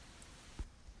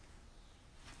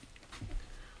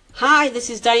Hi, this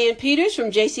is Diane Peters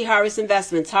from JC Harvest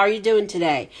Investments. How are you doing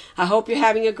today? I hope you're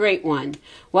having a great one.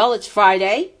 Well, it's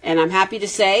Friday, and I'm happy to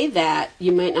say that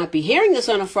you might not be hearing this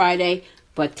on a Friday,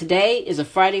 but today is a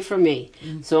Friday for me.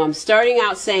 So I'm starting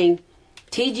out saying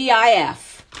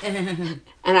TGIF, and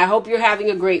I hope you're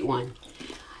having a great one.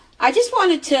 I just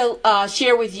wanted to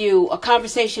share with you a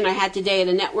conversation I had today at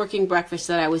a networking breakfast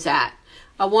that I was at.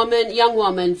 Young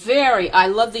woman, I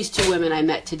love these two women I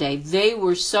met today. They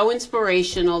were so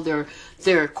inspirational.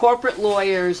 They're corporate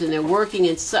lawyers and they're working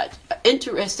in such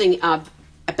interesting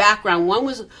background. One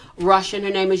was Russian,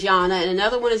 her name is Yana, and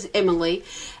another one is Emily.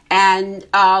 And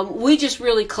we just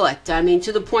really clicked. I mean,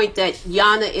 to the point that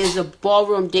Yana is a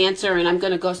ballroom dancer, and I'm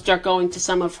going to start going to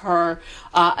some of her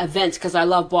events because I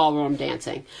love ballroom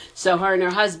dancing. So her and her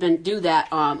husband do that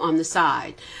on the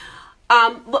side.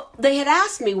 But they had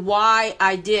asked me why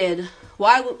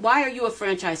are you a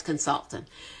franchise consultant?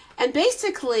 And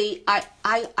basically,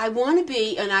 I want to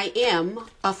be, and I am,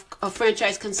 a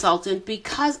franchise consultant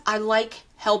because I like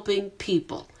helping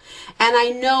people. And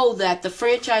I know that the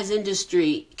franchise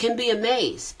industry can be a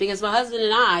maze because my husband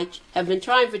and I have been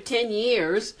trying for 10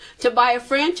 years to buy a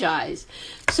franchise.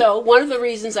 So one of the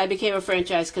reasons I became a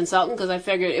franchise consultant because I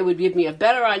figured it would give me a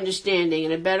better understanding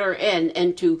and a better end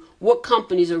into what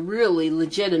companies are really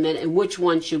legitimate and which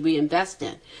ones should we invest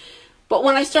in. But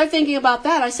when I started thinking about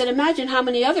that, I said, imagine how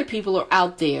many other people are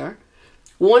out there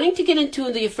wanting to get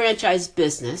into the franchise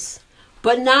business,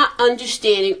 but not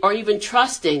understanding or even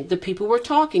trusting the people we're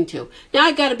talking to. Now,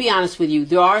 I got to be honest with you.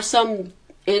 There are some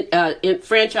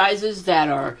franchises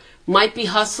that might be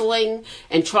hustling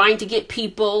and trying to get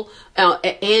people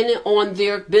in on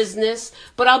their business.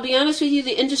 But I'll be honest with you,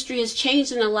 the industry has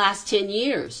changed in the last 10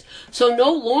 years. So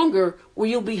no longer will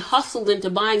you be hustled into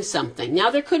buying something.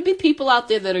 Now, there could be people out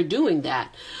there that are doing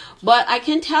that. But I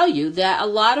can tell you that a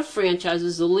lot of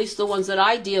franchises, at least the ones that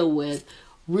I deal with,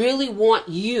 really want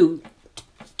you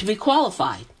to be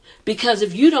qualified, because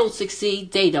if you don't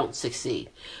succeed, they don't succeed.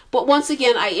 But once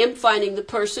again, I am finding the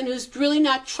person who's really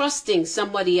not trusting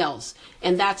somebody else,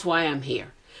 and that's why I'm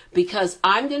here, because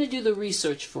I'm going to do the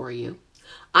research for you.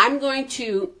 I'm going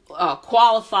to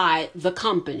qualify the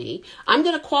company. I'm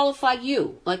going to qualify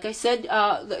you. Like I said,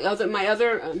 my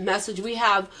other message, we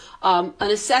have an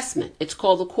assessment. It's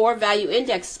called the Core Value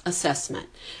Index Assessment.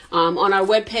 On our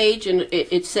webpage, and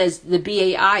it says the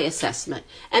BAI assessment.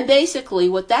 And basically,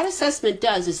 what that assessment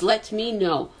does is lets me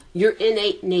know your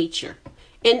innate nature.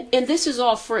 And this is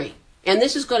all free. And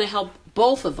this is going to help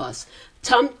both of us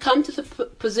come to the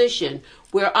position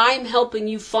where I'm helping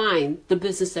you find the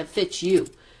business that fits you.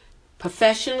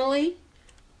 Professionally,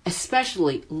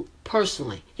 especially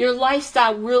personally. Your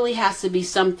lifestyle really has to be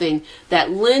something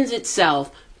that lends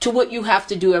itself to what you have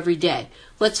to do every day.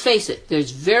 Let's face it,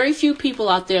 there's very few people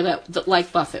out there that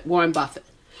like Warren Buffett.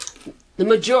 The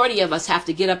majority of us have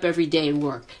to get up every day and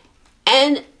work.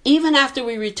 And even after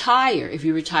we retire, if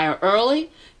you retire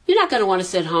early, you're not going to want to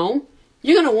sit home.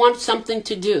 You're going to want something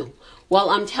to do. Well,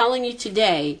 I'm telling you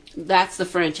today, that's the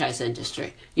franchise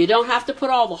industry. You don't have to put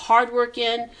all the hard work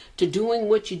in to doing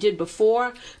what you did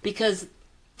before because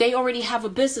they already have a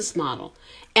business model.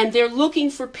 And they're looking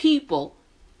for people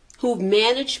who've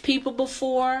managed people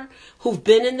before, who've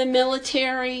been in the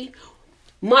military.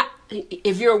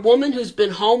 If you're a woman who's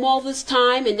been home all this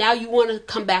time and now you want to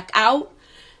come back out,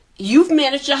 you've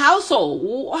managed a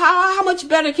household. How much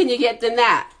better can you get than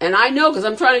that? And I know because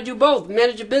I'm trying to do both,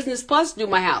 manage a business plus do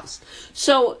my house.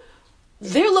 So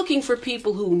they're looking for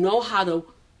people who know how to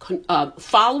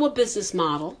follow a business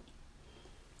model,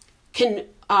 can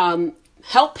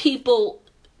help people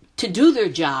to do their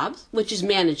jobs, which is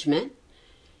management.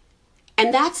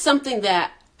 And that's something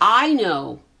that I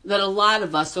know that a lot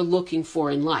of us are looking for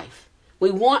in life.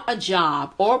 We want a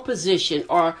job or a position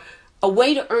or a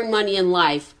way to earn money in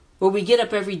life where we get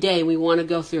up every day and we want to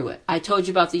go through it. I told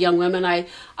you about the young women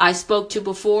I spoke to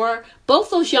before.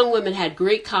 Both those young women had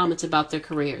great comments about their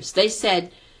careers. They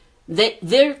said that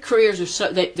their careers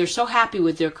they're so happy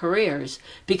with their careers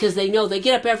because they know they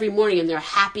get up every morning and they're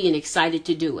happy and excited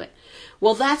to do it.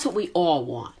 Well, that's what we all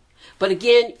want. But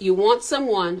again, you want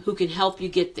someone who can help you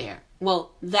get there.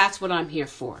 Well, that's what I'm here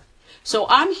for. So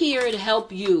I'm here to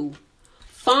help you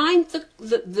find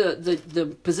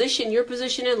the position, your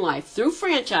position in life through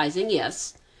franchising,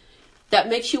 yes, that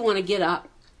makes you want to get up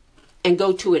and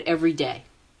go to it every day.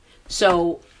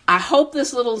 So I hope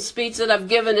this little speech that I've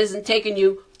given isn't taking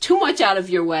you too much out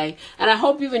of your way, and I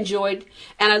hope you've enjoyed,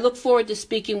 and I look forward to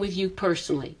speaking with you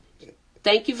personally.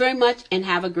 Thank you very much, and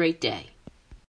have a great day.